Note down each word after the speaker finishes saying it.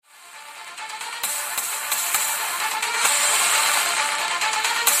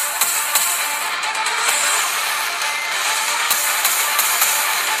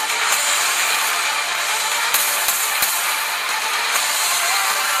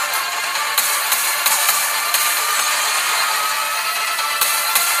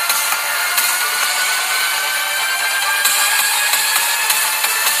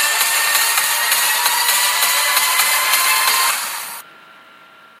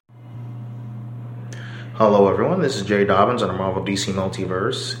Hello everyone, this is Jay Dobbins on the Marvel DC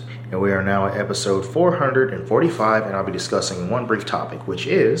Multiverse, and we are now at episode 445, and I'll be discussing one brief topic, which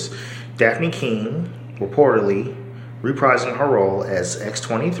is Dafne Keen reportedly reprising her role as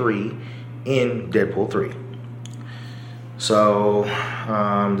X-23 in Deadpool 3. So,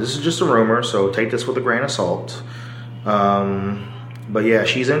 this is just a rumor, so take this with a grain of salt. But yeah,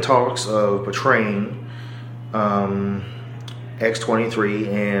 she's in talks of portraying X-23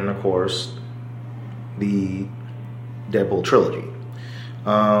 and, of course, the Deadpool trilogy.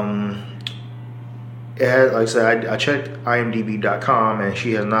 Like I said, I checked IMDb.com, and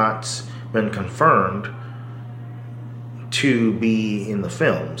she has not been confirmed to be in the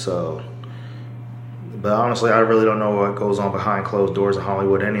film. So, but honestly, I really don't know what goes on behind closed doors in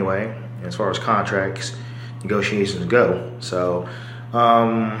Hollywood anyway, as far as contracts, negotiations go. So,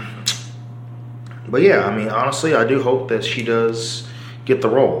 but yeah, I mean, honestly, I do hope that she does get the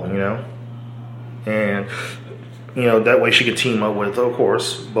role, and, that way she could team up with, of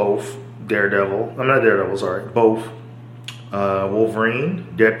course, both both Wolverine,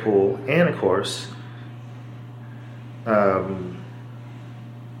 Deadpool, and, of course,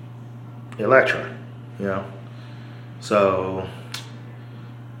 Elektra, So,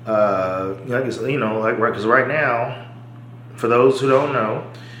 because right now, for those who don't know,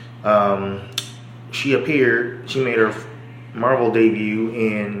 she made her Marvel debut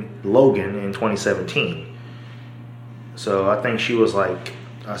in Logan in 2017. So I think she was 12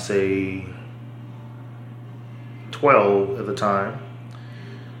 at the time.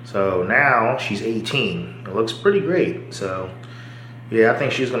 So now she's 18. It looks pretty great. So yeah, I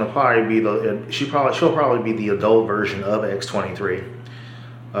think she's gonna probably be she'll probably be the adult version of X-23.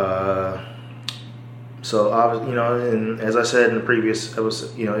 So and as I said in the previous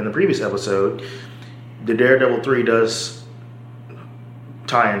episode, the Daredevil 3 does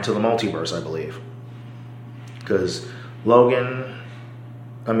tie into the multiverse, I believe, because Hugh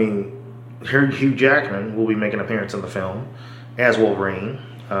Jackman will be making an appearance in the film as Wolverine.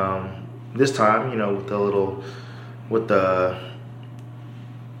 This time, with the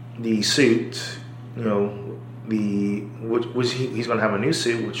suit, he's going to have a new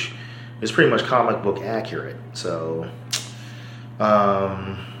suit, which is pretty much comic book accurate. So,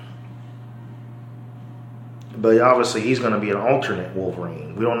 but obviously he's going to be an alternate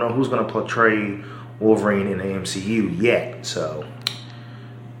Wolverine. We don't know who's going to portray Wolverine in the MCU yet. So,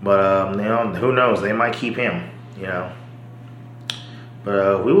 but who knows? They might keep him.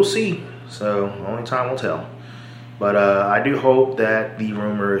 But we will see. So only time will tell. But I do hope that the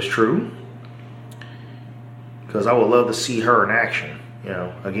rumor is true, because I would love to see her in action.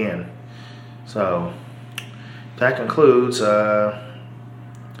 Again. So that concludes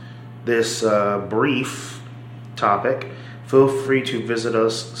this brief topic. Feel free to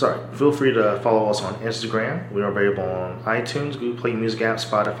follow us on Instagram. We are available on iTunes, Google Play Music app,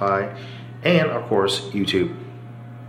 Spotify, and of course YouTube.